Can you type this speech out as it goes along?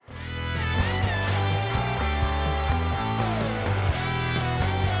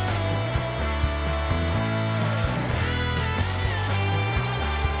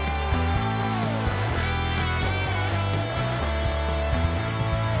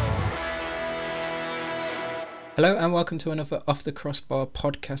Hello and welcome to another Off the Crossbar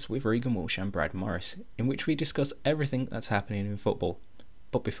podcast with Regan Walsh and Brad Morris, in which we discuss everything that's happening in football.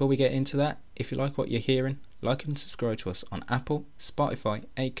 But before we get into that, if you like what you're hearing, like and subscribe to us on Apple, Spotify,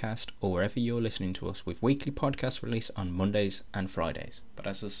 Acast, or wherever you're listening to us, with weekly podcasts released on Mondays and Fridays. But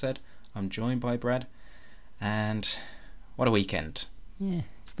as I said, I'm joined by Brad, and what a weekend. Yeah,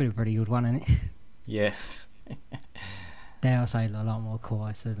 it's been a pretty good one, isn't it? Yes. Dare I say, a lot more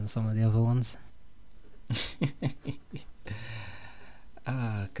quieter than some of the other ones.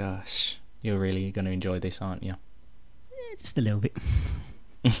 Ah, gosh. You're really going to enjoy this, aren't you? Yeah, just a little bit.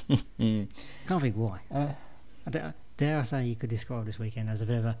 Can't think why. Dare I say you could describe this weekend as a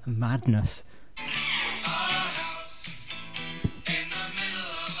bit of a madness.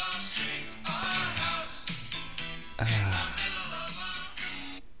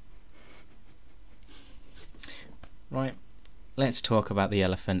 Right, let's talk about the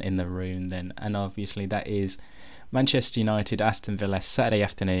elephant in the room then, and obviously that is Manchester United, Aston Villa, Saturday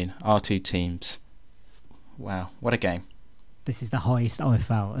afternoon, our two teams. Wow, what a game. This is the highest I've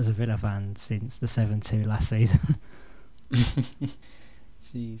felt as a Villa fan since the 7-2 last season.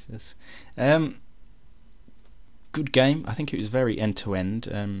 Jesus. Good game. I think it was very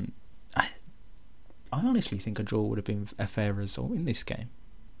end-to-end. I honestly think a draw would have been a fair result in this game.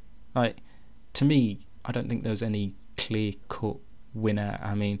 Like, to me, I don't think there was any clear-cut winner.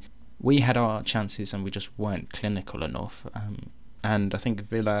 I mean, we had our chances and we just weren't clinical enough. And I think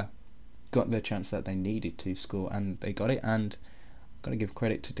Villa got the chance that they needed to score, and they got it. And I've got to give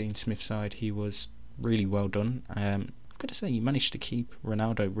credit to Dean Smith's side. He was really well done. I've got to say, he managed to keep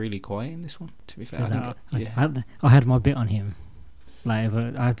Ronaldo really quiet in this one, to be fair. I had my bit on him later,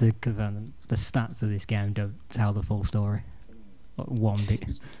 but I have to confirm the stats of this game don't tell the full story. One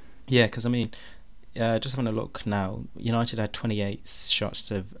bit. Yeah, because I mean, just having a look now, United had 28 shots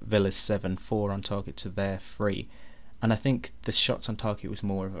to Villa's 7, 4 on target to their 3. And I think the shots on target was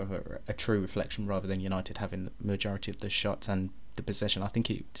more of a true reflection rather than United having the majority of the shots and the possession. I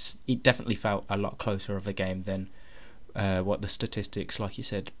think it definitely felt a lot closer of a game than what the statistics, like you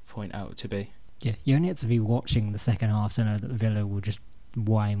said, point out to be. Yeah, you only have to be watching the second half to know that Villa were just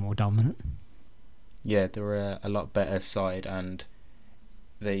way more dominant. Yeah, they were a lot better side, and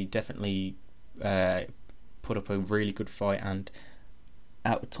they definitely put up a really good fight, and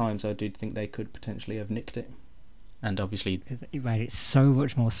at times I did think they could potentially have nicked it. And obviously it made it so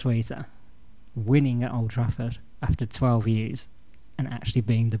much more sweeter winning at Old Trafford after 12 years and actually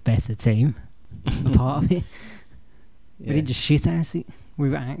being the better team a part of it. Yeah. We didn't just shit out it. We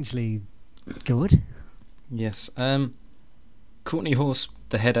were actually good. Yes. Courtney Horse,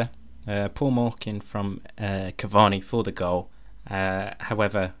 the header. Poor marking from Cavani for the goal.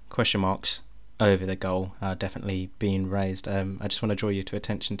 However, question marks over the goal are definitely being raised. I just want to draw you to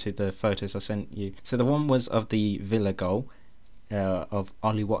attention to the photos I sent you. So the one was of the Villa goal of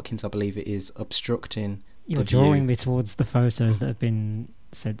Ollie Watkins, I believe it is, obstructing You're drawing me towards the photos that have been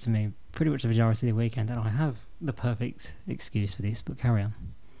sent to me pretty much the majority of the weekend, and I have the perfect excuse for this, but carry on.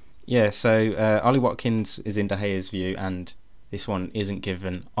 Yeah, so Ollie Watkins is in De Gea's view, and this one isn't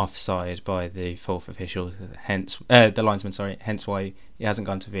given offside by the fourth official, hence the linesman, sorry, hence why it hasn't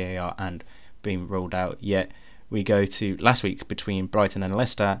gone to VAR and been ruled out yet. We go to last week between Brighton and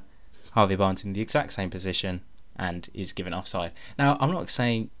Leicester. Harvey Barnes in the exact same position and is given offside. Now, I'm not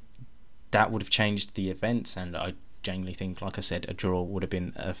saying that would have changed the events, and I genuinely think, like I said, a draw would have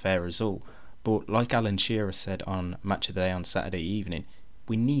been a fair result. But like Alan Shearer said on Match of the Day on Saturday evening,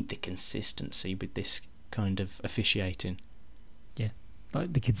 we need the consistency with this kind of officiating. Yeah,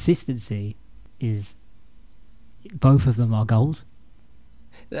 but the consistency is both of them are goals.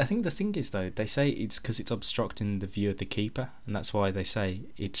 I think the thing is, though, they say it's because it's obstructing the view of the keeper, and that's why they say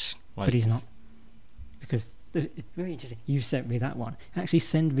it's like... But he's not. Because, it's very interesting, you sent me that one. Actually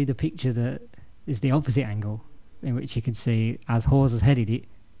send me the picture that is the opposite angle, in which you can see, as Hawes has headed it,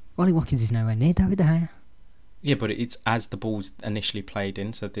 Ollie Watkins is nowhere near David De Gea. Yeah, but it's as the ball's initially played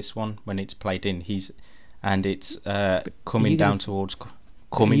in, so this one, when it's played in, it's coming down towards...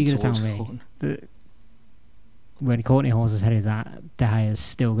 Coming towards... When Courtney Hawes has headed that, De Gea is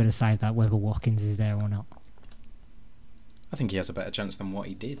still going to save that whether Watkins is there or not. I think he has a better chance than what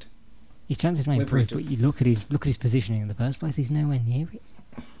he did. His chances may improve, but you look at his positioning in the first place, he's nowhere near it.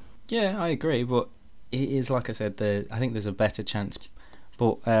 Yeah, I agree, but it is, like I said, I think there's a better chance.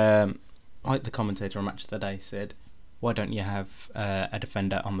 But like the commentator on Match of the Day said, why don't you have a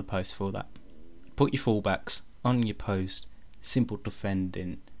defender on the post for that? Put your fullbacks on your post, simple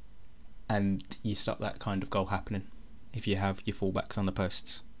defending, and you stop that kind of goal happening if you have your fullbacks on the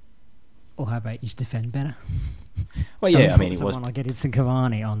posts. Or how about you just defend better? Well, yeah, I mean, it was... Someone like Edinson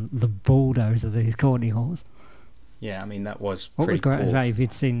Cavani on the bulldozer that is Courtney Hawes. Yeah, I mean, that was What pretty was great poor. as well, if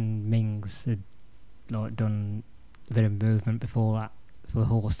you'd seen Mings had like done a bit of movement before that for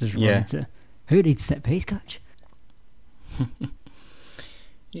Horse to run Yeah. into. Who needs set piece coach? It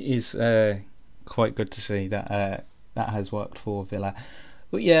is quite good to see that that has worked for Villa.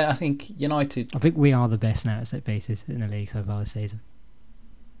 But yeah, I think United. I think we are the best now at set pieces in the league so far this season.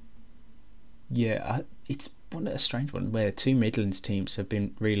 Yeah, it's a strange one where two Midlands teams have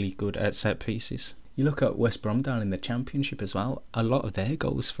been really good at set pieces. You look at West Brom down in the Championship as well. A lot of their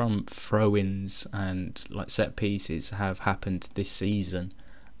goals from throw-ins and like set pieces have happened this season,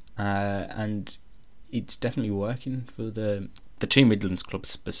 and it's definitely working for the two Midlands clubs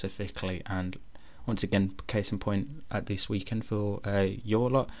specifically. And once again, case in point at this weekend for your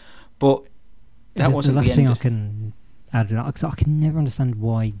lot. But that wasn't the last the thing end. I can add to that, because I can never understand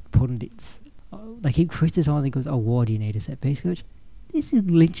why pundits they keep criticising because, oh, why do you need a set piece coach? This is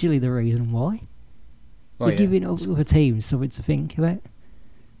literally the reason why. Oh, They're giving other teams something to think about.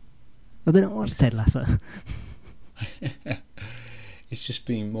 Well, they don't watch Ted Lasso. It's just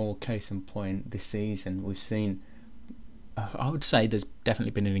been more case in point this season. We've seen, I would say there's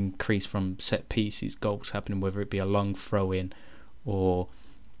definitely been an increase from set pieces, goals happening, whether it be a long throw in or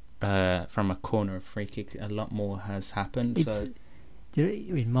from a corner of free kick. A lot more has happened. So,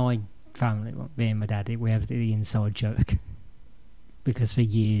 In my family, me and my dad, we have the inside joke. Because for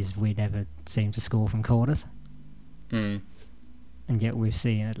years we never seemed to score from corners. And yet we've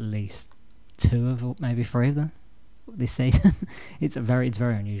seen at least 2 of, maybe 3 of them this season. It's very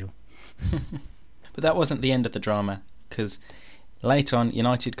unusual. But that wasn't the end of the drama, because late on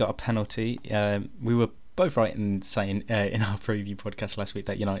United got a penalty. We were both right in saying in our preview podcast last week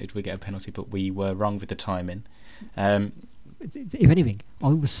that United would get a penalty, but we were wrong with the timing. If anything, I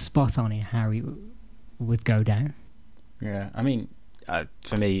was spot on in how it would go down. Yeah, I mean,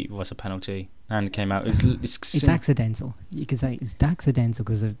 for me it was a penalty and came out. It's Accidental. You could say it's accidental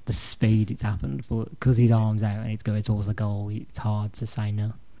because of the speed it's happened, but because his arm's out and it's going towards the goal, it's hard to say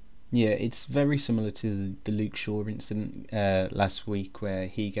no. Yeah, it's very similar to the Luke Shaw incident last week, where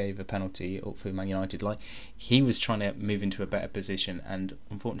he gave a penalty up for Man United. Like, he was trying to move into a better position, and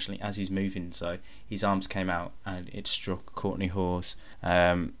unfortunately, as he's moving, so his arms came out and it struck Courtney Hawes,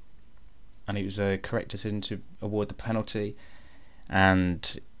 and it was a correct decision to award the penalty.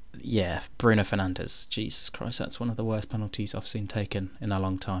 And yeah, Bruno Fernandes, Jesus Christ, that's one of the worst penalties I've seen taken in a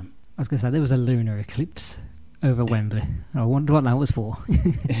long time. I was going to say, there was a lunar eclipse over Wembley. I wonder what that was for.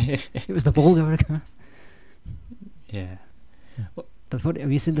 It was the ball going across. Yeah.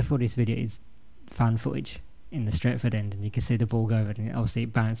 Have you seen the footage video? It's fan footage in the Stretford end, and you can see the ball go over, and obviously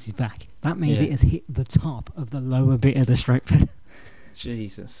it bounces back. That means it has hit the top of the lower bit of the Stretford.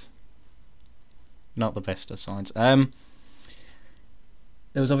 Jesus. Not the best of signs.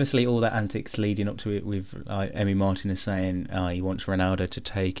 There was obviously all that antics leading up to it, with Emi Martinez saying he wants Ronaldo to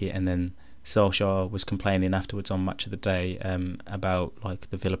take it, and then Solskjaer was complaining afterwards on Match of the Day about like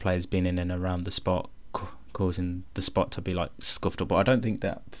the Villa players being in and around the spot, causing the spot to be like scuffed up. But I don't think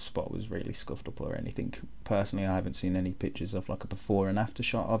that spot was really scuffed up or anything. Personally, I haven't seen any pictures of like a before and after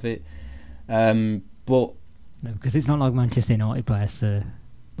shot of it. But no, because it's not like Manchester United players to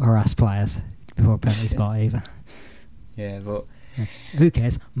harass players before a penalty spot either. Yeah, but who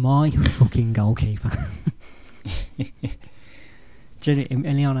cares? My fucking goalkeeper.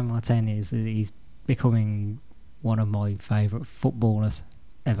 Emiliano Martinez, he's becoming one of my favourite footballers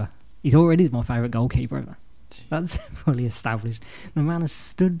ever. He's already my favourite goalkeeper ever. That's fully established. The man has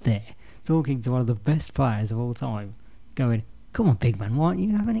stood there talking to one of the best players of all time, going, "Come on, big man, why aren't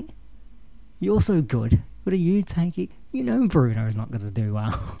you having it? You're so good. What do you take it? You know Bruno is not going to do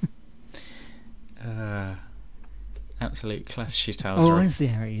well." Absolute class shithouse. Oh, I see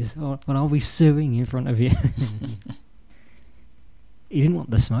how he is. Well, I'll be suing in front of you. He didn't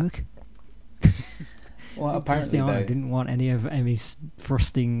want the smoke. Well, apparently Cristiano didn't want any of Emmy's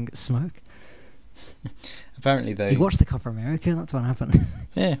thrusting smoke. Apparently though, He watched the Copa America, that's what happened.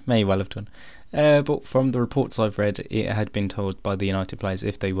 Yeah, may well have done. But from the reports I've read, it had been told by the United players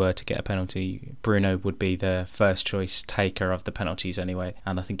if they were to get a penalty, Bruno would be the first choice taker of the penalties anyway,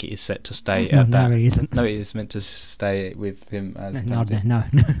 and I think it is set to stay at that. No, it isn't. No, it is meant to stay with him as penalty. No,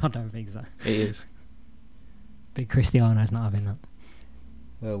 I don't think so. It is. Big Cristiano's not having that.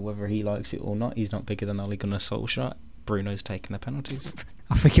 Well, whether he likes it or not, he's not bigger than Ole Gunnar Solskjaer. Bruno's taking the penalties.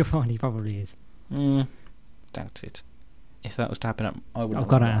 I think you'll find he probably is. Doubt it. If that was to happen, I would. I've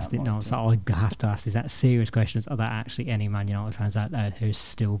got to ask it. No, so I have to ask: is that serious questions? Are there actually any Man United fans out there who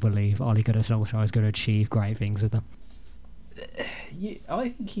still believe Ole Gunnar Solskjaer is going to achieve great things with them? Yeah, I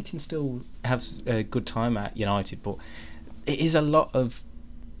think he can still have a good time at United, but it is a lot of.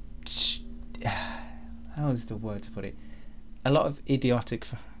 How how's the word to put it? A lot of idiotic.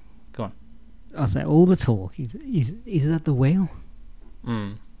 Go on. I say all the talk. He's at the wheel.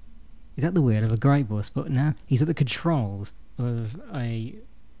 Mm. He's at the wheel of a great bus, but now he's at the controls of a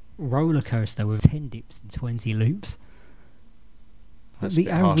roller coaster with 10 dips and 20 loops. That's The a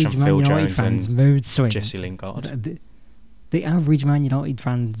bit harsh on average Man Phil United Jones fan's and mood swing. Jesse Lingard. The average Man United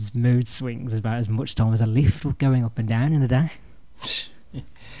fan's mood swings about as much time as a lift going up and down in a day.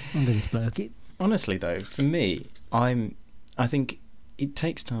 Under this bloke. Honestly, though, for me, I think it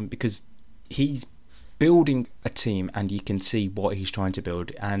takes time because he's building a team and you can see what he's trying to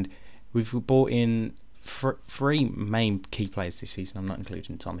build. And we've brought in three main key players this season. I'm not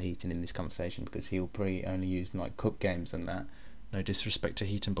including Tom Heaton in this conversation because he'll probably only use like cup games and that. No disrespect to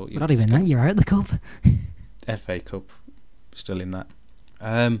Heaton, but Not even that, you're out the cup. FA Cup, still in that.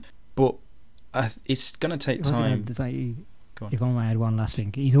 But it's going to take time. If I may add one last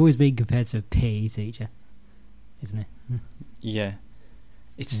thing, he's always been compared to a PE teacher, isn't he? Yeah.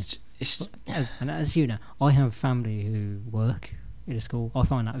 And as you know, I have family who work in a school. I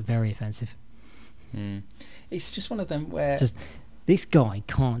find that very offensive. It's just one of them where... This guy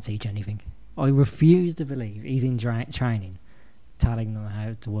can't teach anything. I refuse to believe he's in training, telling them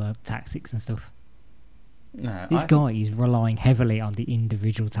how to work tactics and stuff. No, this guy is relying heavily on the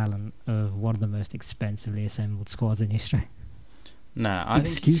individual talent of one of the most expensively assembled squads in history. No, the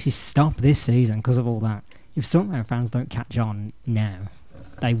excuses stop this season because of all that. If somehow fans don't catch on now,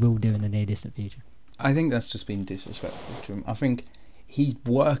 they will do in the near distant future. I think that's just been disrespectful to him. I think he's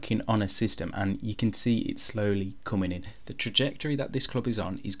working on a system and you can see it slowly coming in. The trajectory that this club is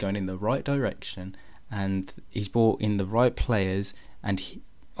on is going in the right direction and he's brought in the right players and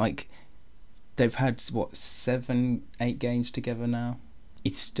they've had 7-8 games together now.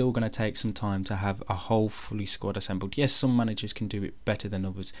 It's still going to take some time to have a whole fully squad assembled. Yes, some managers can do it better than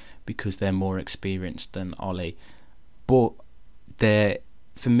others because they're more experienced than Ollie, but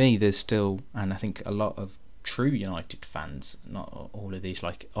for me there's still, and I think a lot of true United fans, not all of these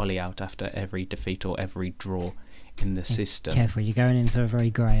like Ollie out after every defeat or every draw in the system. Careful, you're going into a very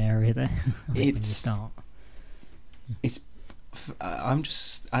grey area there. When you start. I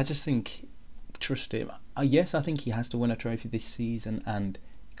just think, trust him. Yes, I think he has to win a trophy this season and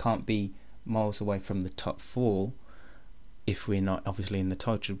can't be miles away from the top 4 if we're not obviously in the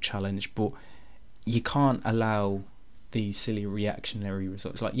title challenge, but you can't allow these silly reactionary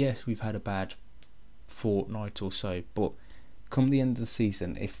results. Like, yes, we've had a bad fortnight or so, but come the end of the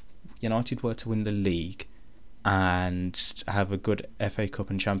season, if United were to win the league and have a good FA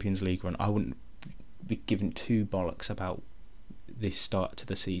Cup and Champions League run, I wouldn't be giving 2 bollocks about this start to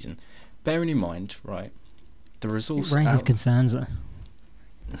the season. Bearing in mind, right, the results... It raises concerns, though.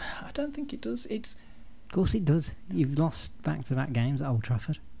 I don't think it does. Of course it does. You've lost back-to-back games at Old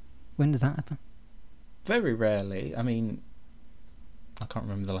Trafford. When does that happen? Very rarely. I mean, I can't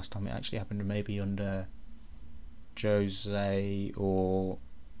remember the last time it actually happened. Maybe under Jose or...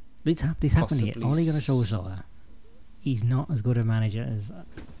 This happened here. Ole Gunnar Solskjaer, he's not as good a manager as,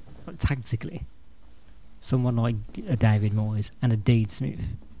 tactically, someone like a David Moyes and a Dean Smith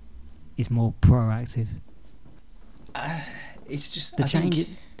is more proactive. It's just the change.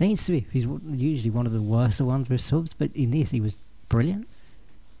 Dean Smith is usually one of the worst ones with subs, but in this he was brilliant.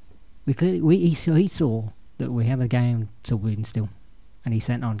 He saw that we had a game to win still, and he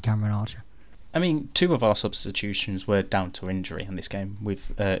sent on Cameron Archer. I mean, 2 of our substitutions were down to injury in this game,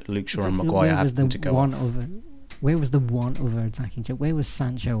 with Luke Shaw and Maguire having to go off. Where was the one other attacking? Where was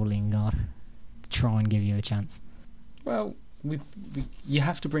Sancho or Lingard to try and give you a chance? Well, you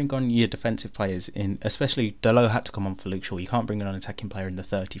have to bring on your defensive players in, especially Dalot had to come on for Luke Shaw. You can't bring on an attacking player in the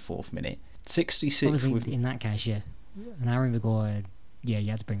 34th minute. 66. In that case, yeah. And Harry Maguire, yeah,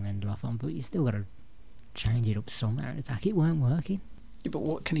 you had to bring Lindelof on, but you still got to change it up somewhere and attack. It weren't working. Yeah, but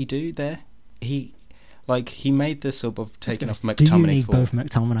what can he do there? He made the sub of taking off McTominay. Do you need both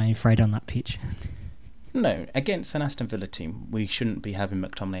McTominay and Fred on that pitch? No, against an Aston Villa team, we shouldn't be having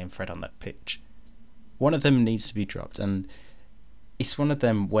McTominay and Fred on that pitch. One of them needs to be dropped, and it's one of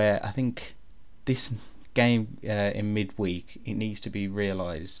them where I think this game in midweek, it needs to be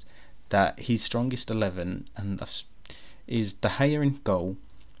realised that his strongest 11 is De Gea in goal,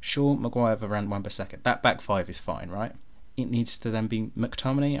 Shaw, Maguire, Varane, Wan-Bissaka. That back 5 is fine, right? It needs to then be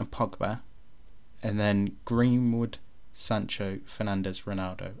McTominay and Pogba, and then Greenwood, Sancho, Fernandes,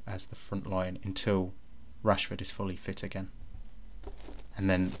 Ronaldo as the front line until Rashford is fully fit again. And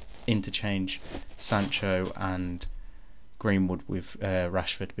then interchange Sancho and Greenwood with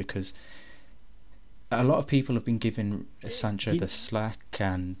Rashford, because a lot of people have been giving Sancho the slack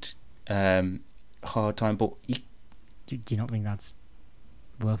and hard time, but do you not think that's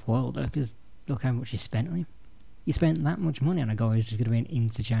worthwhile though? Because look how much you spent on him. You spent that much money on a guy who's just going to be an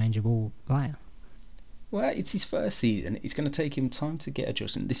interchangeable player. Well, it's his first season. It's going to take him time to get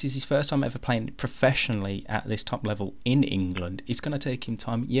adjusted. This is his first time ever playing professionally at this top level in England. It's going to take him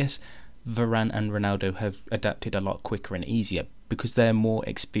time. Yes, Varane and Ronaldo have adapted a lot quicker and easier because they're more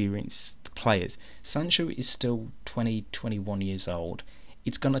experienced players. Sancho is still 20, 21 years old.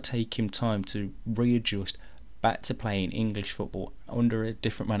 It's going to take him time to readjust back to playing English football under a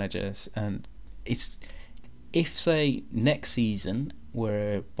different manager. And it's, if, say, next season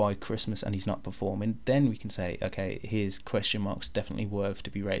were by Christmas and he's not performing, then we can say, okay, his question mark's definitely worth to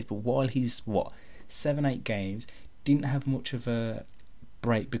be raised. But while he's 7-8 games, didn't have much of a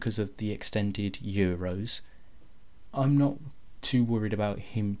break because of the extended Euros, I'm not too worried about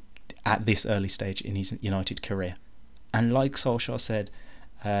him at this early stage in his United career. And like Solskjaer said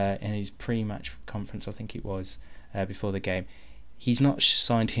in his pre-match conference, I think it was, before the game, he's not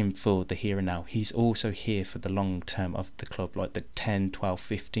signed him for the here and now. He's also here for the long term of the club, like the 10, 12,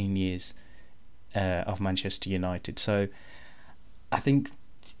 15 years of Manchester United. So I think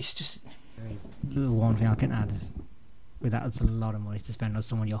it's just... The one thing I can add with that, it's a lot of money to spend on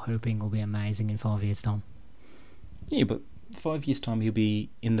someone you're hoping will be amazing in 5 years' time. Yeah, but 5 years' time he'll be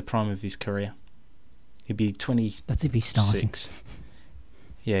in the prime of his career. He'll be 26. That's if he's starting.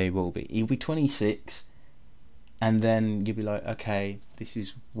 Yeah, he will be. He'll be 26... And then you'll be like, okay, this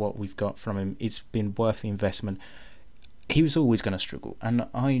is what we've got from him. It's been worth the investment. He was always going to struggle. And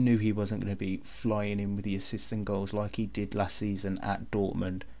I knew he wasn't going to be flying in with the assists and goals like he did last season at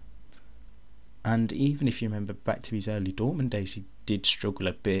Dortmund. And even if you remember back to his early Dortmund days, he did struggle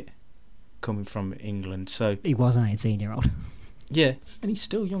a bit coming from England. So he was an 18-year-old. Yeah, and he's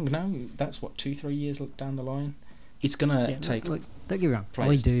still young now. That's 2-3 years down the line. It's going to take... Look, don't get me wrong.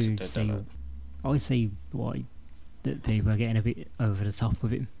 I see why... that people are getting a bit over the top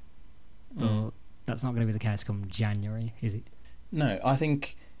with him. But that's not going to be the case come January, is it? No, I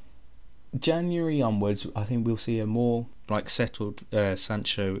think January onwards, I think we'll see a more settled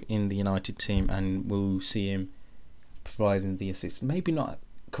Sancho in the United team, and we'll see him providing the assists. Maybe not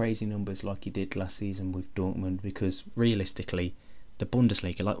crazy numbers like he did last season with Dortmund, because realistically, the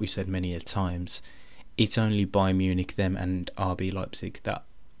Bundesliga, like we've said many a times, it's only Bayern Munich, them and RB Leipzig that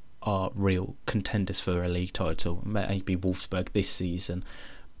are real contenders for a league title. Maybe Wolfsburg this season,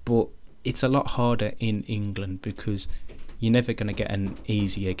 but it's a lot harder in England because you're never going to get an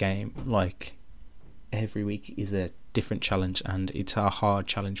easier game. Like, every week is a different challenge, and it's a hard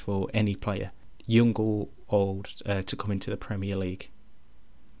challenge for any player, young or old, to come into the Premier League.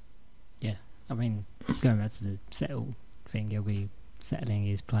 Yeah, I mean, going back to the settle thing, he'll be settling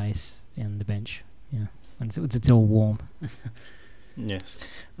his place in the bench, when it's all warm. Yes.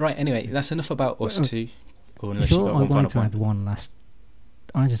 Right, anyway, that's enough about us two. I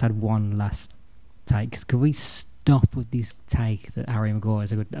just had one last take. Could we stop with this take that Harry Maguire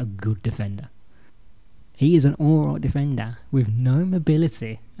is a good defender? He is an alright defender with no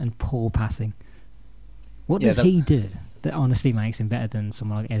mobility and poor passing. What does he do that honestly makes him better than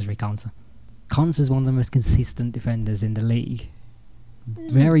someone like Ezri Konsa? Konsa's one of the most consistent defenders in the league.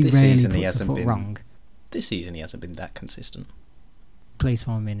 Very rarely puts a foot wrong. This season he hasn't been that consistent. Please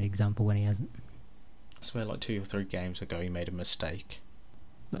find me an example when he hasn't. I swear 2 or 3 games ago he made a mistake.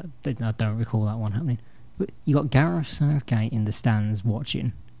 I don't recall that one happening. But you got Gareth Southgate in the stands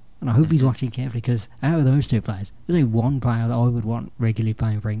watching, and I hope he's watching carefully, because out of those two players, there's only one player that I would want regularly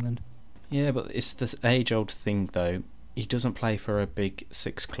playing for England. Yeah, but it's this age-old thing though. He doesn't play for a big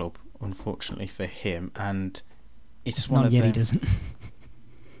 6 club, unfortunately for him, and it's one of them... Not yet, he doesn't.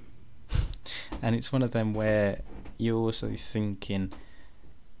 And it's one of them where you're also thinking...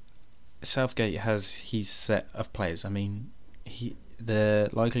 Southgate has his set of players. I mean, the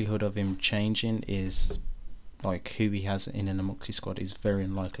likelihood of him changing is who he has in and amongst his squad is very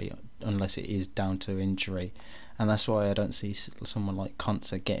unlikely, unless it is down to injury, and that's why I don't see someone like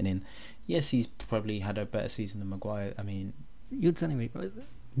Konsa getting in. Yes, he's probably had a better season than Maguire. I mean, you're telling me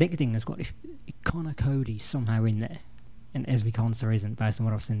next thing in the squad, if Connor Cody's somehow in there and Ezri Konsa isn't, based on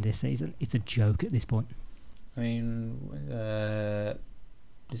what I've seen this season, it's a joke at this point. I mean,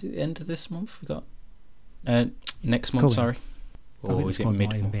 is it the end of this month? We got next month. Sorry, or is it mid?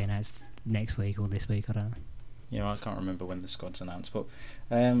 Might even be announced next week or this week. I don't know. Yeah, I can't remember when the squad's announced, but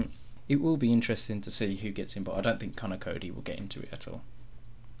it will be interesting to see who gets in. But I don't think Connor Cody will get into it at all.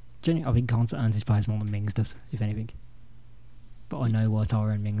 Generally, I think Konsa earns his place more than Mings does, if anything. But I know why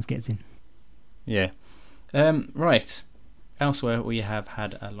Tyrone Mings gets in. Yeah. Right. Elsewhere, we have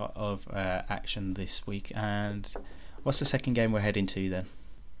had a lot of action this week, and what's the second game we're heading to then?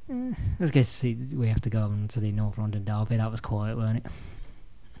 I guess we have to go on to the North London derby. That was quiet, weren't it?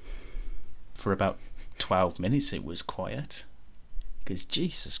 for about 12 minutes it was quiet. Because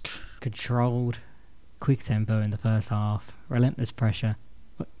Jesus Christ. Controlled, quick tempo in the first half, relentless pressure.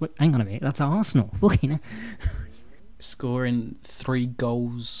 Wait, hang on a minute, that's Arsenal. Fucking hell. Scoring 3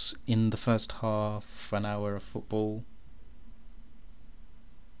 goals in the first half an hour of football.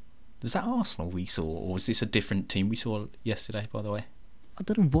 Was that Arsenal we saw, or was this a different team we saw yesterday, by the way? I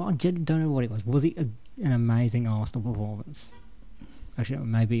don't know what. I don't know what it was. Was it an amazing Arsenal performance? Actually,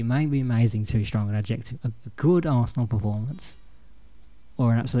 maybe amazing too strong an adjective. A good Arsenal performance,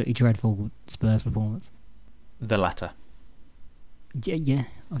 or an absolutely dreadful Spurs performance. The latter. Yeah.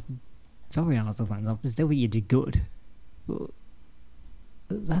 Sorry, Arsenal fans. I still think you did good. But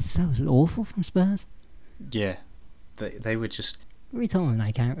that was awful from Spurs. Yeah, they were just. Every time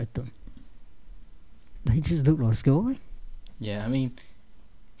they countered them, they just looked like scoring. Yeah, I mean,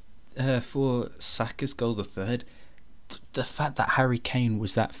 for Saka's goal, the third, the fact that Harry Kane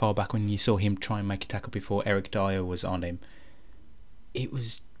was that far back when you saw him try and make a tackle before Eric Dyer was on him, it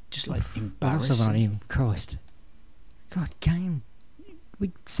was just like embarrassing. On him, Christ. God, Kane.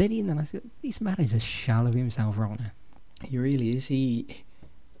 We said it, and then I said, this man is a shell of himself right now. He really is.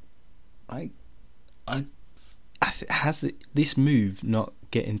 Has this move not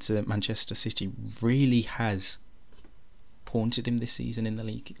getting to Manchester City really has haunted him this season in the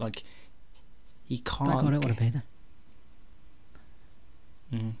league? Like, he can't. That guy don't want to be there.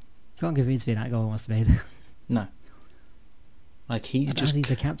 Mm. Can't convince me that guy wants to be there. No. Like, he's just. He's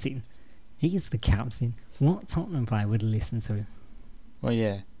the captain. He's the captain. What Tottenham player would listen to him? Well,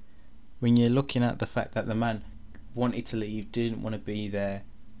 yeah. When you're looking at the fact that the man wanted to leave, didn't want to be there,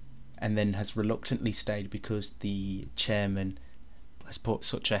 and then has reluctantly stayed because the chairman has put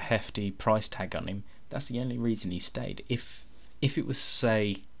such a hefty price tag on him. That's the only reason he stayed. If it was,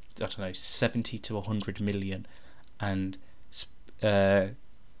 say, I don't know, 70 to 100 million, and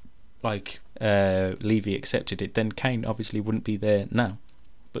Levy accepted it, then Kane obviously wouldn't be there now.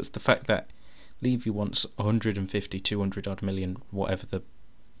 But it's the fact that Levy wants 150, 200 odd million, whatever the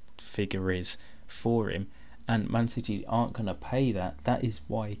figure is, for him, and Man City aren't going to pay that. That is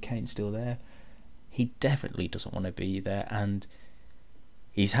why Kane's still there. He definitely doesn't want to be there, and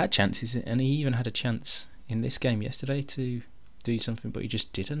he's had chances, and he even had a chance in this game yesterday to do something, but he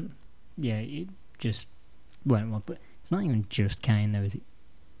just didn't. Yeah, it just went well. But it's not even just Kane, though, is it?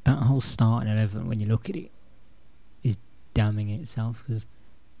 That whole starting 11, when you look at it, is damning itself, because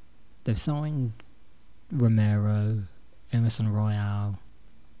they've signed Romero, Emerson Royale,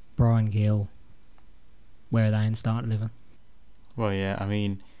 Brian Gill. Where are they in starting 11? Well, yeah, I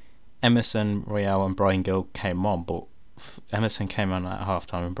mean, Emerson Royale and Brian Gill came on, but Emerson came on at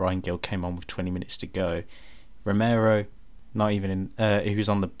half-time and Brian Gill came on with 20 minutes to go. Romero, not even in, he was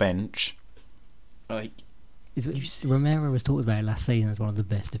on the bench. Like, Romero was talked about last season as one of the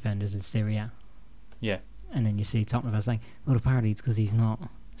best defenders in Serie A. Yeah. And then you see Tottenham saying, well, apparently it's because he's not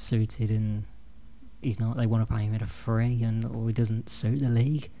suited and they want to pay him at a free or he doesn't suit the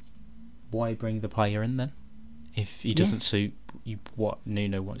league. Why bring the player in then? If he doesn't suit what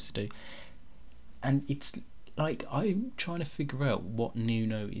Nuno wants to do. And it's like, I'm trying to figure out what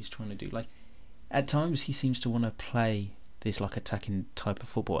Nuno is trying to do. Like, at times he seems to want to play this like attacking type of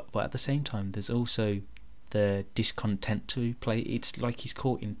football, but at the same time there's also the discontent to play. It's like he's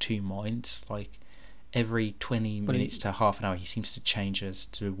caught in two minds. Like, every 20 minutes to half an hour he seems to change as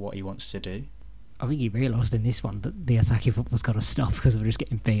to what he wants to do. I think he realised in this one that the attacking football's got to stop because we're just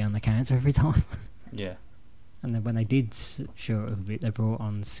getting beat on the counter every time. Yeah. And then when they did show it a bit, they brought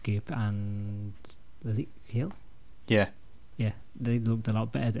on Skip and was it Hill? Yeah. Yeah, they looked a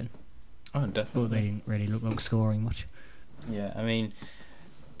lot better then. Oh, definitely. But they didn't really look like scoring much. Yeah, I mean,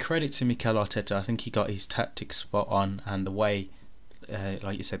 credit to Mikel Arteta. I think he got his tactics spot on, and the way,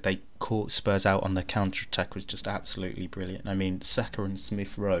 like you said, they caught Spurs out on the counter-attack was just absolutely brilliant. I mean, Saka and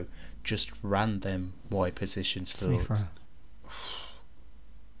Smith Rowe just ran them wide positions for Smith Rowe.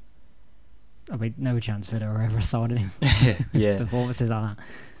 I mean, no chance for her ever signing him. Yeah. Performances like that.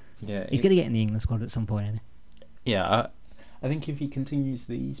 Yeah. He's going to get in the England squad at some point, isn't he? Yeah, I think if he continues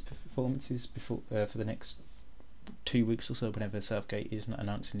these performances for the next 2 weeks or so, whenever Southgate isn't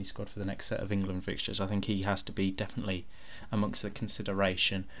announcing his squad for the next set of England fixtures, I think he has to be definitely amongst the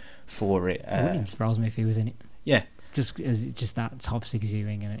consideration for it. It wouldn't surprise me if he was in it. Yeah. Just that top six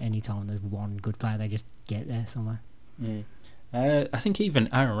viewing, and any time there's one good player, they just get there somewhere. Mm. I think even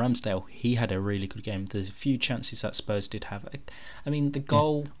Aaron Ramsdale, he had a really good game. There's a few chances that Spurs did have. I mean, the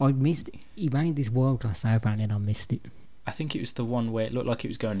goal... Yeah. I missed it. He made this world-class save and then I missed it. I think it was the one where it looked like it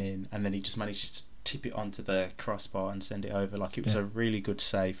was going in and then he just managed to tip it onto the crossbar and send it over. Like, it was a really good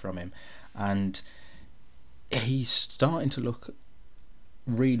save from him. And he's starting to look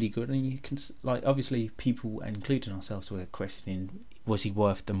really good, and you can like obviously people, including ourselves, were questioning was he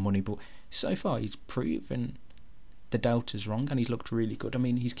worth the money, but so far he's proven the doubters wrong, and he's looked really good. I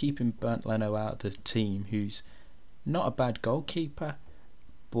mean, he's keeping Bernd Leno out of the team, who's not a bad goalkeeper,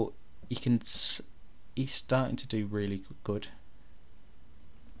 but he's starting to do really good.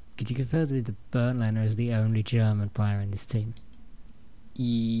 Could you confirm that the Bernd Leno is the only German player in this team?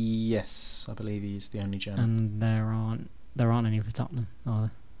 Yes, I believe he is the only German. And there aren't any for Tottenham,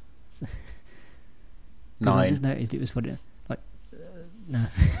 are there? 9. I just noticed it was funny. Like, no,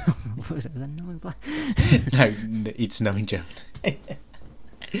 what was it? Was that 9 black? No, it's 9 German.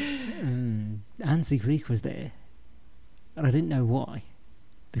 Hansi Flick was there, and I didn't know why,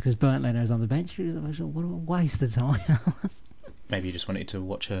 because Bernd Leno was on the bench. I was like, what a waste of time. Maybe you just wanted to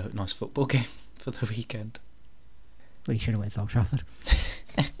watch a nice football game for the weekend. Well, you should have went to Old Trafford.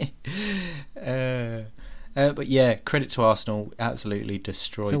 But yeah, credit to Arsenal. Absolutely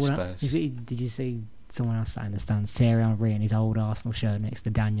destroyed Spurs. Did you see someone else sat in the stands? Thierry Henry in his old Arsenal shirt next to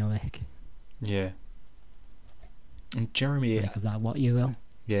Daniel Ek. Yeah. And Jeremy. Make of that what you will.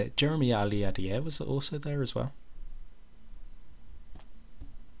 Yeah, Jeremy Aliadier was also there as well.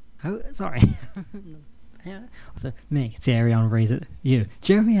 Oh, sorry. Yeah. So me, Thierry Henry's at you.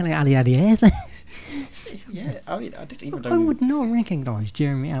 Jeremy Aliadier is there? Yeah, I mean, I didn't even know. I would not recognise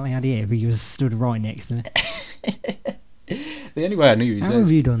Jeremy Aliadier if he was stood right next to me. The only way I knew he was there. How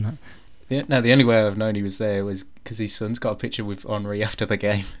have you done that? The only way I've known he was there was because his son's got a picture with Henry after the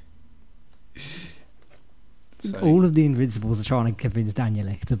game. So. All of the Invincibles are trying to convince Daniel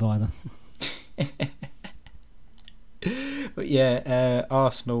Ek to buy them. But yeah,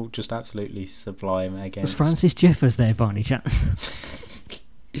 Arsenal just absolutely sublime against. Was Francis Jeffers there by any chance?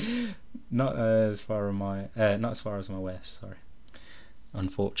 Not as far as I'm aware. Sorry.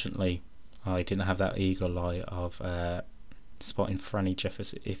 Unfortunately, I didn't have that eagle eye of spotting Franny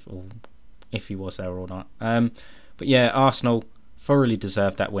Jeffers if he was there or not. But yeah, Arsenal thoroughly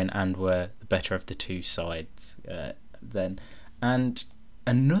deserved that win and were the better of the two sides then. And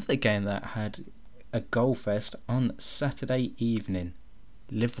another game that had a goal fest on Saturday evening,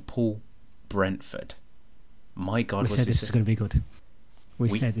 Liverpool-Brentford. My God, we said this was going to be good. We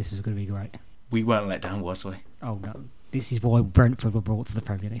said this was going to be great. We weren't let down, was we? Oh no, this is why Brentford were brought to the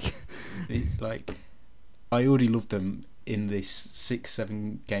Premier League. I already loved them in this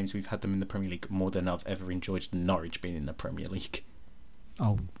 6-7 games we've had them in the Premier League more than I've ever enjoyed Norwich being in the Premier League.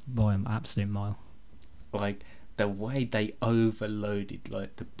 Oh, by an absolute mile. Like, the way they overloaded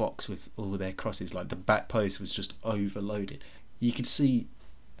like the box with all their crosses, like the back post was just overloaded. You could see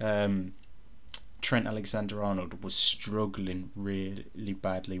Trent Alexander-Arnold was struggling really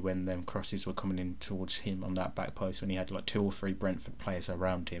badly when them crosses were coming in towards him on that back post when he had like 2 or 3 Brentford players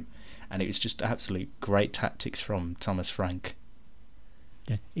around him, and it was just absolute great tactics from Thomas Frank.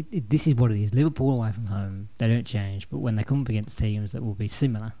 Yeah, this is what it is. Liverpool away from home, they don't change, but when they come up against teams that will be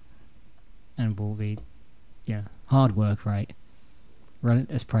similar and will be, hard work rate,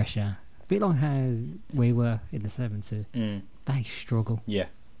 relentless pressure, a bit like how we were in the 7-2, they struggle. Yeah.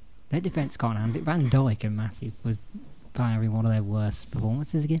 Their defence can't handle it. Van Dijk and Matip was playing one of their worst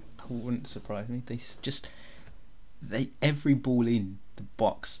performances again. It wouldn't surprise me. Every ball in the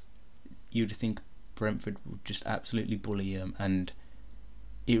box, you'd think Brentford would just absolutely bully them, and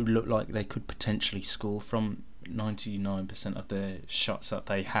it would look like they could potentially score from 99% of the shots that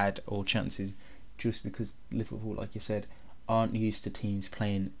they had or chances, just because Liverpool, like you said, aren't used to teams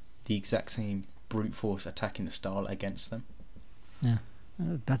playing the exact same brute force attacking style against them. Yeah.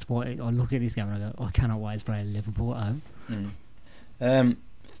 That's why I look at this game and I go, I cannot wait to play Liverpool at home.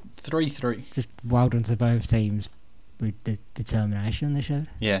 3-3. Just well done to both teams with the determination they showed.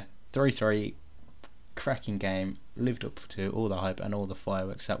 Yeah, 3-3. Cracking game. Lived up to all the hype and all the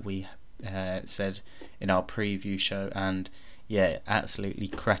fireworks that we said in our preview show. And yeah, absolutely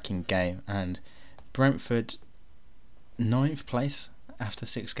cracking game. And Brentford, 9th place after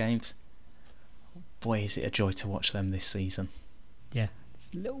 6 games. Boy, is it a joy to watch them this season. Yeah.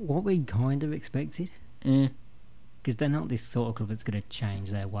 What we kind of expected, because they're not this sort of club that's going to change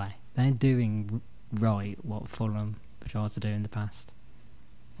their way. They're doing right what Fulham tried to do in the past,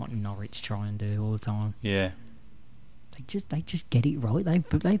 what Norwich try and do all the time. Yeah, they just get it right.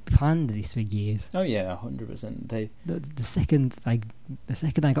 They planned this for years. Oh yeah, 100%. The second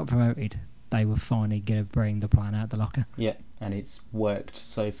they got promoted, they were finally going to bring the plan out the locker. Yeah, and it's worked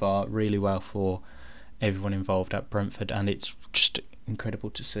so far really well for everyone involved at Brentford, and it's just incredible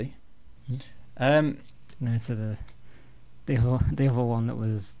to see. No, so the other one that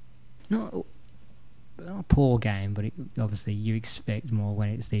was not a poor game, but obviously you expect more when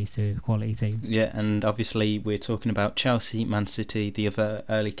it's these two quality teams. Yeah, and obviously we're talking about Chelsea, Man City, the other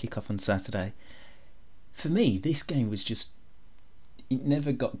early kick-off on Saturday. For me, this game was just... It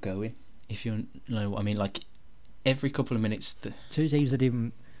never got going, if you know what I mean. Like, every couple of minutes... Two teams that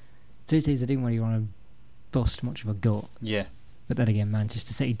didn't really want to bust much of a gut. Yeah. But then again,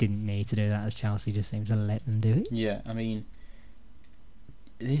 Manchester City didn't need to do that, as Chelsea just seems to let them do it. Yeah, I mean...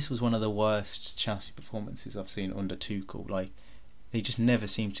 This was one of the worst Chelsea performances I've seen under Tuchel. Like, they just never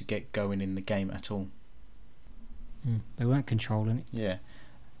seemed to get going in the game at all. They weren't controlling it. Yeah.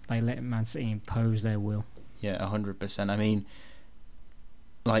 They let Man City impose their will. Yeah, 100%. I mean,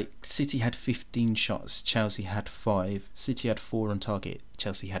 like, City had 15 shots, Chelsea had 5. City had 4 on target,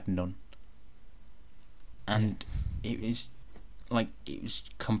 Chelsea had none. And it was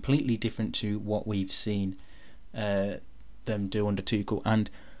completely different to what we've seen them do under Tuchel. And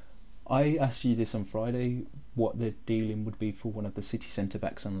I asked you this on Friday, what the dealing would be for one of the City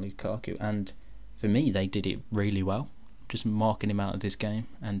centre-backs on Lukaku, and for me they did it really well, just marking him out of this game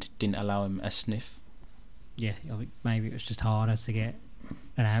and didn't allow him a sniff. Yeah, I think maybe it was just harder to get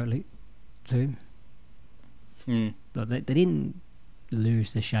an outlet to him. But they didn't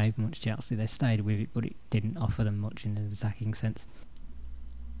lose the shape much, Chelsea. They stayed with it, but it didn't offer them much in an attacking sense.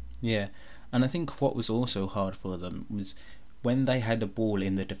 Yeah, and I think what was also hard for them was when they had the ball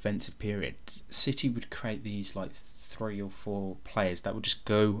in the defensive period, City would create these like 3 or 4 players that would just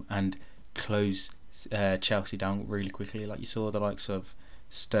go and close Chelsea down really quickly. Like you saw the likes of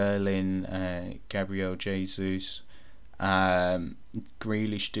Sterling, Gabriel Jesus,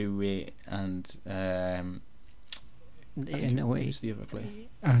 Grealish do it, and who's the other player?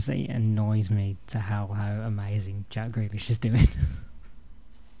 Honestly, it annoys me to how amazing Jack Grealish is doing.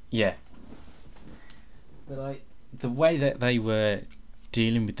 Yeah. But like the way that they were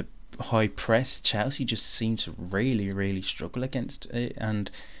dealing with the high press, Chelsea just seemed to really, really struggle against it.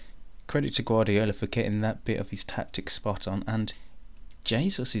 And credit to Guardiola for getting that bit of his tactics spot on. And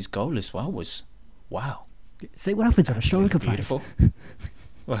Jesus' goal as well was wow. See what happens on a striker plays.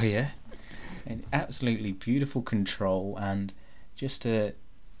 Well, yeah, and absolutely beautiful control, and just to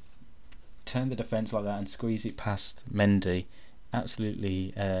turn the defence like that and squeeze it past Mendy.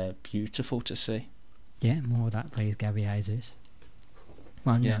 Absolutely beautiful to see. Yeah, more of that, please, Gabby Jesus.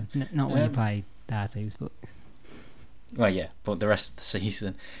 Well, yeah. No, not when you play Dartus, but... Well, yeah, but the rest of the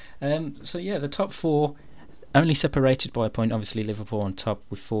season. So, yeah, the top 4 only separated by a point. Obviously, Liverpool on top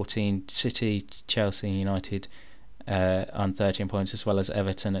with 14. City, Chelsea, United on 13 points, as well as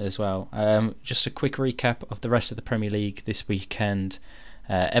Everton as well. Just a quick recap of the rest of the Premier League this weekend.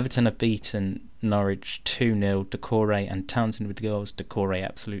 Everton have beaten Norwich 2-0. Doucouré and Townsend with the goals. Doucouré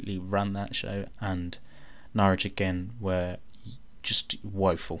absolutely ran that show, and Norwich again were just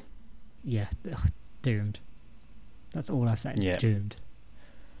woeful. Yeah, doomed. That's all I've said. Yeah. Doomed.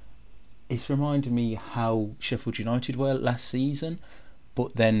 It's reminded me how Sheffield United were last season,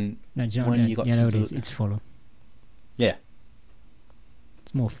 but then it's Fulham. Yeah,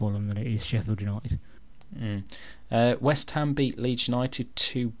 it's more Fulham than it is Sheffield United. West Ham beat Leeds United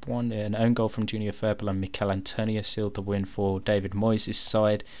 2-1. An own goal from Junior Firpo and Mikel Antonio sealed the win for David Moyes'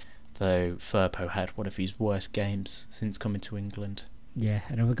 side, though Firpo had one of his worst games since coming to England. Yeah,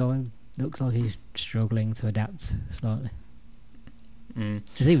 another guy looks like he's struggling to adapt slightly.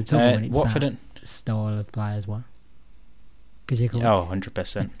 It's even tougher when it's Watford that style of play as well.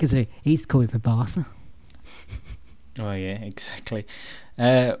 100%. Because he's coming for Barca. Oh yeah, exactly.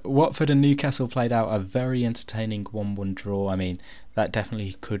 Watford and Newcastle played out a very entertaining 1-1 draw. I mean, that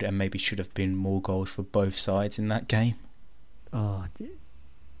definitely could and maybe should have been more goals for both sides in that game. Oh,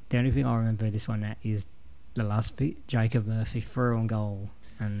 the only thing I remember this one at is the last bit. Jacob Murphy threw on goal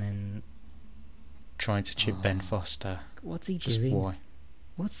and then trying to chip Ben Foster. What's he just doing? Why?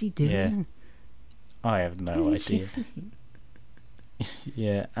 What's he doing? Yeah. I have no idea.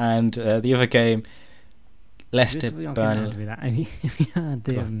 Yeah, and the other game, Leicester Burnley. Have you heard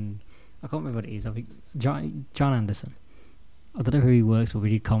the? I can't remember what it is. I think John Anderson. I don't know who he works with. We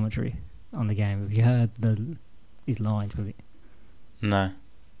did commentary on the game. Have you heard his lines with it? No.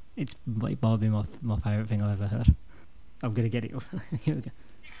 It might be my favourite thing I've ever heard. I'm gonna get it. Here we go.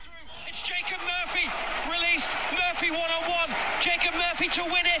 It's Jacob Murphy released. Murphy 1-on-1. Jacob Murphy to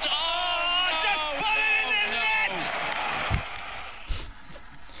win it. Just put it in the net.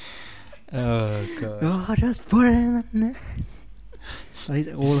 Oh god. Oh, just put it in the net.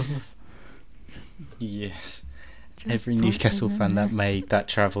 All of us. Yes. Just every Newcastle fan that made that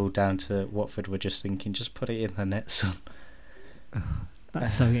travel down to Watford were just thinking, just put it in the net, son.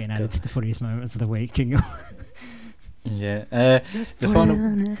 That's so getting added to the funniest moments of the week, jingle. Yeah. The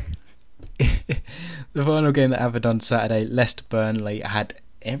The final game that happened on Saturday, Leicester-Burnley, had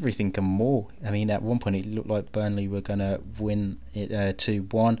everything and more. I mean, at one point it looked like Burnley were going to win it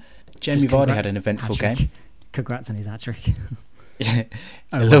 2-1. Jamie Vardy had an eventful game. Congrats on his hat-trick. Yeah,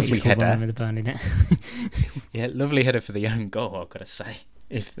 Oh, a lovely header. With the Burnley net. Yeah, lovely header for the own goal, I've got to say.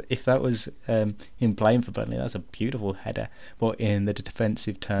 If that was him playing for Burnley, that's a beautiful header. But in the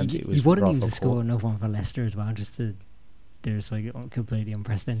defensive terms, it was You wanted rather him to poor. score another one for Leicester as well, just to do something completely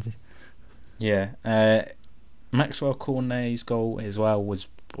unprecedented. Yeah, Maxwell Cornet's goal as well was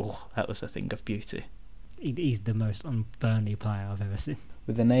that was a thing of beauty. He's the most un-Burnley player I've ever seen.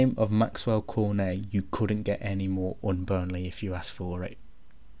 With the name of Maxwell Cornet, you couldn't get any more un-Burnley if you asked for it.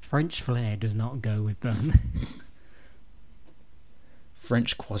 French flair does not go with Burnley.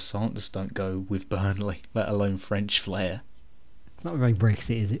 French croissants don't go with Burnley, let alone French flair. It's not very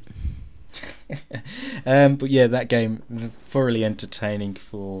Brexit, is it? But yeah, that game thoroughly entertaining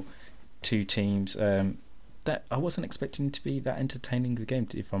for two teams. That I wasn't expecting to be that entertaining a game.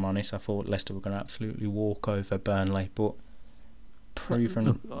 If I'm honest, I thought Leicester were going to absolutely walk over Burnley, but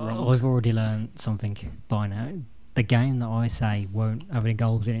proven wrong. I've already learned something by now. The game that I say won't have any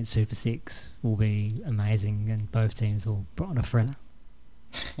goals in it, Super 6, will be amazing, and both teams will put on a thriller.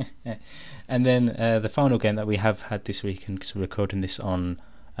 And then the final game that we have had this weekend, because we're recording this on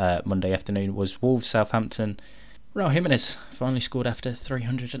Monday afternoon, was Wolves-Southampton. Raul Jimenez finally scored after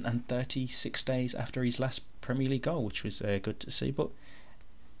 336 days after his last Premier League goal, which was good to see. But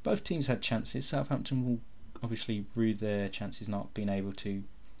both teams had chances. Southampton will obviously rue their chances not being able to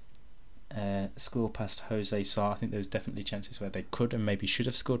score past Jose Sarr. I think there was definitely chances where they could and maybe should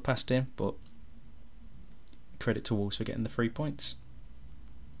have scored past him, but credit to Wolves for getting the 3 points.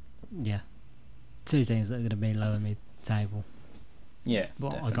 Yeah. Two teams that are going to be lower mid-table. Yeah, That's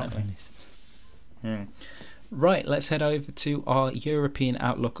what definitely. I got from this. Right, let's head over to our European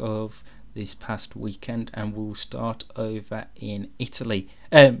outlook of this past weekend, and we'll start over in Italy.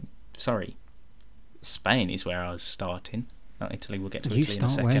 Spain is where I was starting. Not Italy. We'll get to Italy in a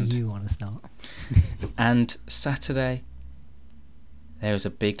second. Where you want to start. And Saturday, there was a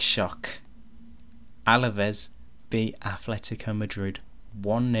big shock. Alaves beat Atletico Madrid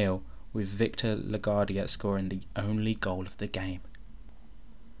 1-0 with Victor Laguardia scoring the only goal of the game.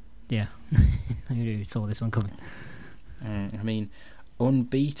 Yeah. Who saw this one coming? I mean,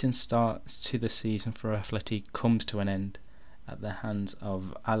 unbeaten start to the season for Atleti comes to an end at the hands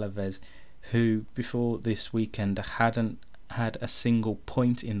of Alaves, who before this weekend hadn't had a single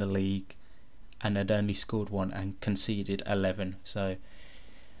point in the league and had only scored one and conceded 11. So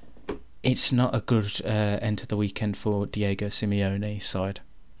it's not a good end to the weekend for Diego Simeone's side.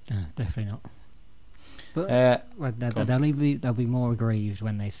 No, definitely not. But they'll be more aggrieved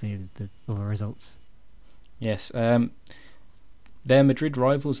when they see the other results. Yes. Their Madrid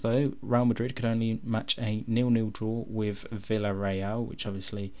rivals, though, Real Madrid could only match a 0-0 draw with Villarreal, which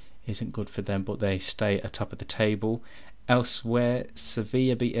obviously isn't good for them, but they stay atop of the table. Elsewhere,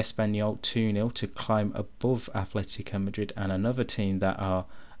 Sevilla beat Espanyol 2-0 to climb above Atletico Madrid, and another team that are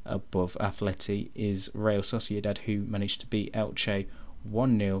above Atleti is Real Sociedad, who managed to beat Elche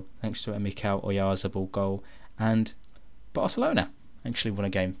 1-0 thanks to a Mikel Oyarzabal goal, and Barcelona actually won a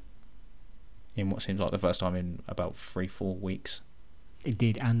game in what seems like the first time in about 3-4 weeks. It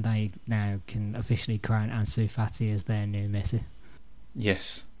did, and they now can officially crown Ansu Fati as their new Messi.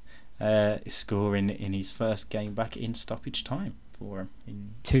 Yes, scoring in his first game back in stoppage time for him.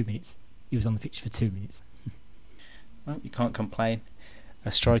 In 2 minutes. He was on the pitch for 2 minutes. Well, you can't complain.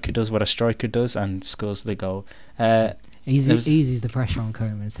 A striker does what a striker does and scores the goal. Eases the pressure on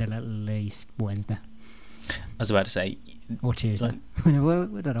Koeman until at least Wednesday. I was about to say, or Tuesday. We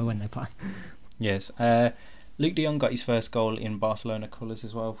don't know when they play. Yes. Luke de Jong got his first goal in Barcelona colours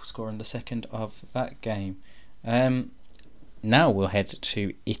as well, scoring the second of that game. Now we'll head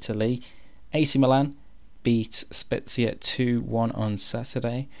to Italy. AC Milan beat Spezia 2-1 on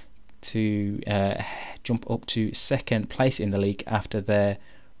Saturday to jump up to second place in the league after their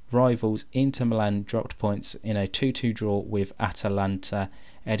rivals Inter Milan dropped points in a 2-2 draw with Atalanta.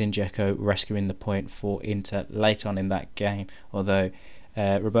 Edin Dzeko rescuing the point for Inter late on in that game, although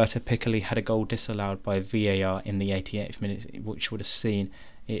Roberto Piccoli had a goal disallowed by VAR in the 88th minute, which would have seen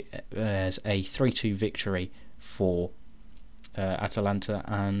it as a 3-2 victory for Atalanta.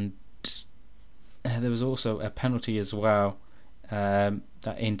 And there was also a penalty as well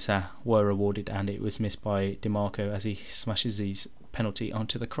that Inter were awarded, and it was missed by Di Marco as he smashes his penalty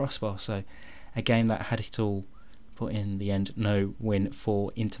onto the crossbar. So a game that had it all, but in the end no win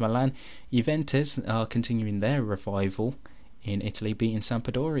for Inter Milan. Juventus are continuing their revival in Italy, beating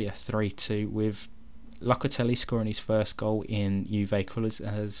Sampdoria 3-2 with Locatelli scoring his first goal in Juve colours,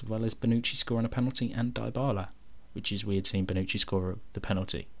 as well as Bonucci scoring a penalty and Dybala, which is weird seeing Bonucci score the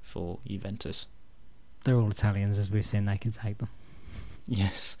penalty for Juventus. They're all Italians, as we've seen, they can take them.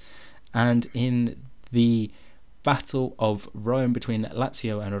 Yes. And in the Battle of Rome between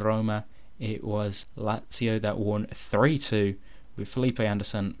Lazio and Roma, it was Lazio that won 3-2 with Felipe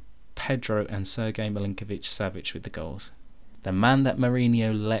Anderson, Pedro and Sergej Milinkovic-Savic with the goals. The man that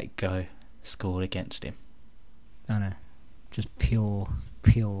Mourinho let go scored against him. I know, just pure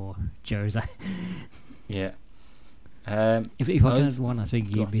Jose. Yeah. If I could one, I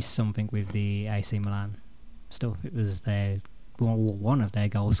think you'd miss something with the AC Milan stuff. It was one of their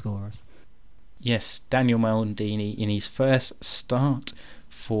goal scorers. Yes, Daniel Maldini in his first start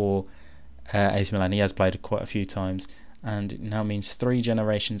for AC Milan. He has played quite a few times, and it now means 3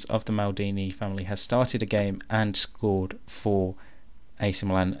 generations of the Maldini family has started a game and scored for AC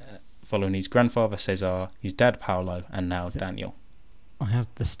Milan, following his grandfather Cesar, his dad Paolo, and now Daniel. I have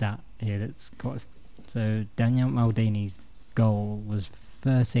the stat here that's quite... So Daniel Maldini's goal was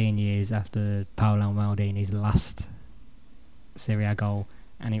 13 years after Paolo Maldini's last Serie A goal,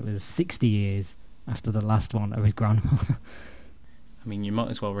 and it was 60 years after the last one of his grandfather. I mean, you might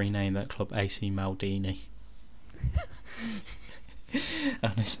as well rename that club AC Maldini.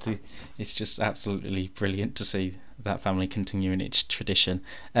 Honestly, it's just absolutely brilliant to see that family continuing its tradition.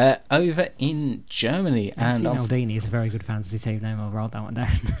 Over in Germany, AC Maldini is a very good fantasy team name. I'll write that one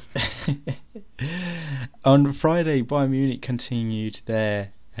down. On Friday, Bayern Munich continued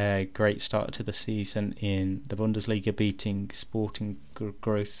their great start to the season in the Bundesliga, beating Sporting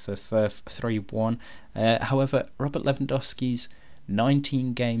Graz 3-1. However, Robert Lewandowski's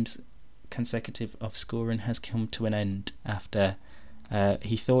 19 games consecutive of scoring has come to an end after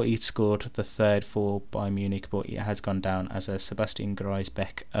he thought he'd scored the third for Bayern Munich, but it has gone down as a Sebastian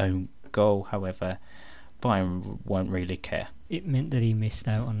Griesbeck own goal. However, Bayern won't really care. It meant that he missed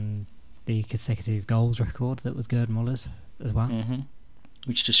out on the consecutive goals record that was Gerd Muller's as well. Mm-hmm.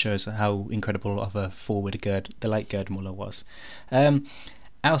 Which just shows how incredible of a forward the late Gerd Muller was.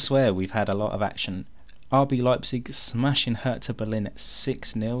 Elsewhere, we've had a lot of action. RB Leipzig smashing Hertha Berlin at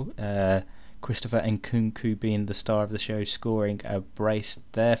 6-0. Christopher Nkunku being the star of the show, scoring a brace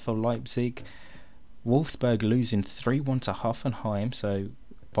there for Leipzig. Wolfsburg losing 3-1 to Hoffenheim, so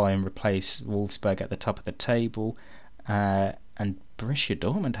Bayern replaced Wolfsburg at the top of the table. And Borussia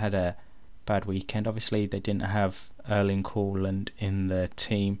Dortmund had a bad weekend. Obviously, they didn't have Erling Haaland in the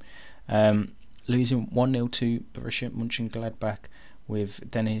team. Losing 1-0 to Borussia Mönchengladbach, with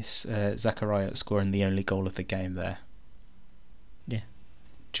Dennis Zakaria scoring the only goal of the game there. Yeah.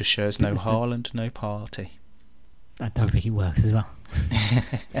 Just shows no Haaland, no party. I don't think it works as well.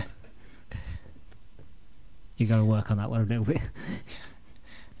 You got to work on that one a little bit.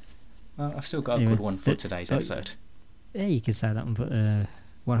 Well, I've still got a good one for today's episode. Yeah, you could say that one, but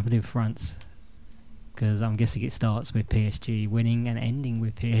what happened in France? Because I'm guessing it starts with PSG winning and ending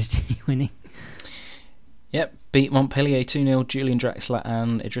with PSG winning. Yep, beat Montpellier 2-0, Julian Draxler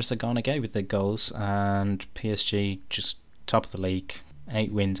and Idrissa Gana Gueye with their goals, and PSG just top of the league,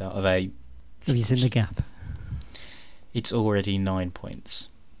 8 wins out of 8. Have you seen the gap? It's already 9 points.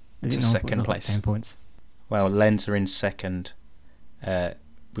 Is It's it second place. 10 points. Well, Lens are in second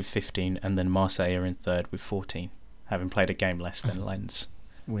with 15, and then Marseille are in third with 14, having played a game less than Lens.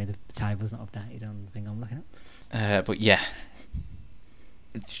 Where the table's not updated on the thing I'm looking at. But yeah,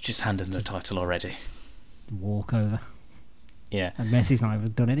 it's just handing the title already. Walkover. Yeah. And Messi's not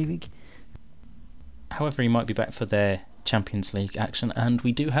even done anything. However, he might be back for their Champions League action, and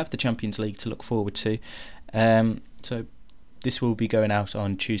we do have the Champions League to look forward to. So this will be going out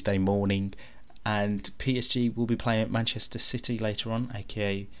on Tuesday morning, and PSG will be playing at Manchester City later on,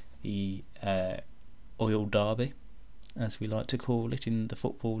 aka the Oil Derby, as we like to call it in the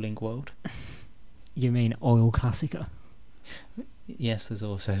footballing world. You mean Oil Classico? Yes, there's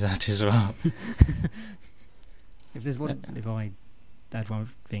also that as well. If there's one, if I add one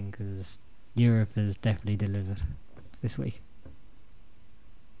thing, because Europe has definitely delivered this week,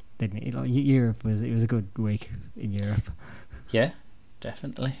 didn't it? Like, Europe was a good week in Europe. Yeah,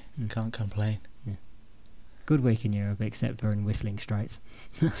 definitely. Can't complain. Yeah. Good week in Europe, except for in Whistling Straits.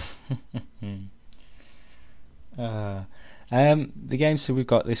 The games that we've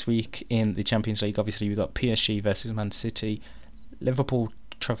got this week in the Champions League, obviously we've got PSG versus Man City. Liverpool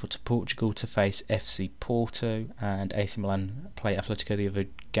travel to Portugal to face FC Porto, and AC Milan play Atletico, the other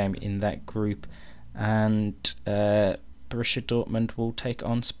game in that group, and Borussia Dortmund will take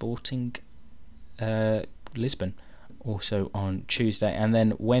on Sporting Lisbon also on Tuesday. And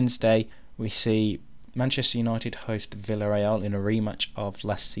then Wednesday we see Manchester United host Villarreal in a rematch of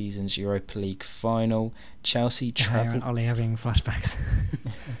last season's Europa League final. Chelsea travel. Ollie having flashbacks.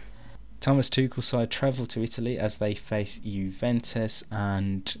 Thomas Tuchel's side travel to Italy as they face Juventus,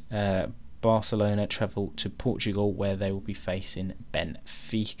 and Barcelona travel to Portugal where they will be facing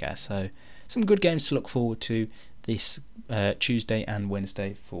Benfica. So some good games to look forward to this Tuesday and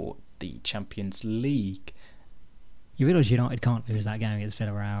Wednesday for the Champions League. You realise United can't lose that game against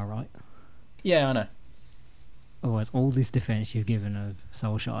Villarreal, right? Yeah, I know. Otherwise, all this defence you've given of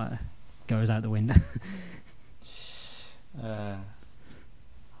Solskjaer goes out the window.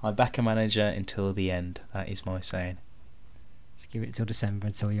 I back a manager until the end. That is my saying. Just give it till December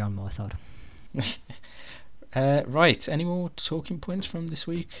until you're on my side. Right, any more talking points from this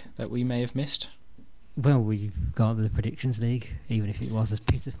week that we may have missed? Well, we've got the Predictions League, even if it was as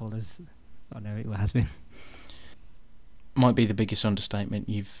pitiful as I know it has been. Might be the biggest understatement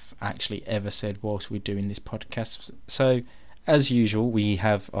you've actually ever said whilst we're doing this podcast. So, as usual, we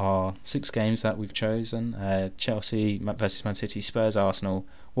have our 6 games that we've chosen. Chelsea versus Man City, Spurs, Arsenal,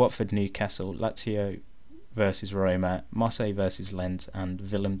 Watford, Newcastle, Lazio versus Roma, Marseille versus Lens, and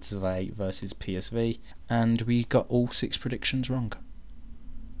Willem-II versus PSV. And we got all 6 predictions wrong,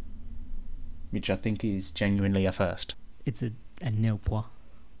 which I think is genuinely a first. It's a nil point.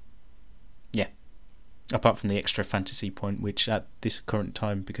 Yeah. Apart from the extra fantasy point, which at this current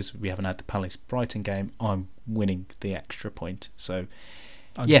time, because we haven't had the Palace-Brighton game, I'm winning the extra point. So,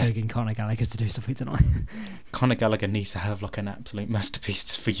 I'm begging Conor Gallagher to do something tonight. Conor Gallagher needs to have like an absolute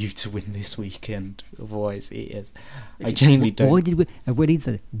masterpiece for you to win this weekend. Otherwise, it is. I genuinely don't. Why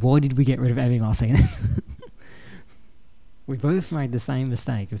did we get rid of Emi Martinez? We both made the same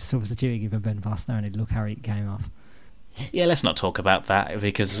mistake of substituting him for Ben Foster, and look how it came off. Yeah, let's not talk about that,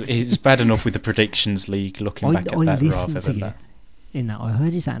 because it's bad enough with the Predictions League looking back at that rather than that. In that, I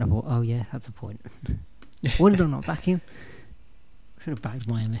heard his that and I thought, oh yeah, that's a point. Why did I not back him? Should have backed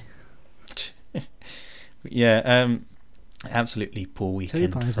Miami. Yeah, absolutely poor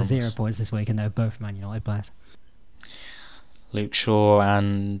weekend. 2 players for 0 points this week, and they're both Man United players. Luke Shaw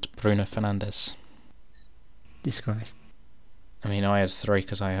and Bruno Fernandes. Disgrace. I mean, I had 3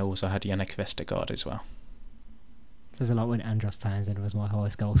 because I also had Yannick Vestergaard as well. There's a lot when Andros Townsend was my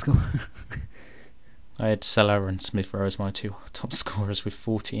highest goal scorer. I had Salah and Smith Rowe as my 2 top scorers with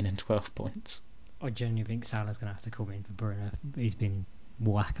 14 and 12 points. I genuinely think Salah's going to have to come in for Bruno. He's been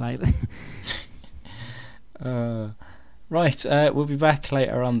whack lately. Right, we'll be back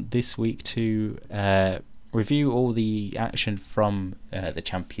later on this week to review all the action from the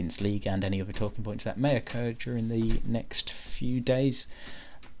Champions League and any other talking points that may occur during the next few days.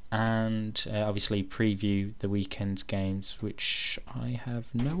 And obviously preview the weekend's games, which I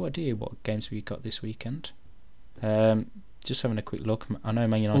have no idea what games we got this weekend. Just having a quick look. I know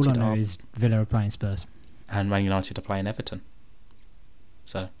Man United all I know is Villa are playing Spurs. And Man United are playing Everton.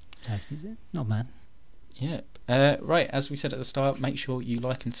 So, not bad. Yeah. Right, as we said at the start, make sure you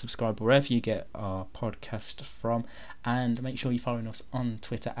like and subscribe wherever you get our podcast from, and make sure you're following us on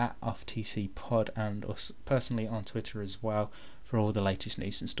Twitter at OffTCPod, and us personally on Twitter as well, for all the latest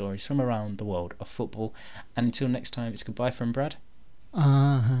news and stories from around the world of football. And until next time, it's goodbye from Brad.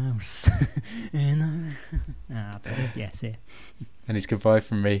 Yes, yeah. And it's goodbye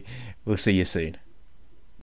from me. We'll see you soon.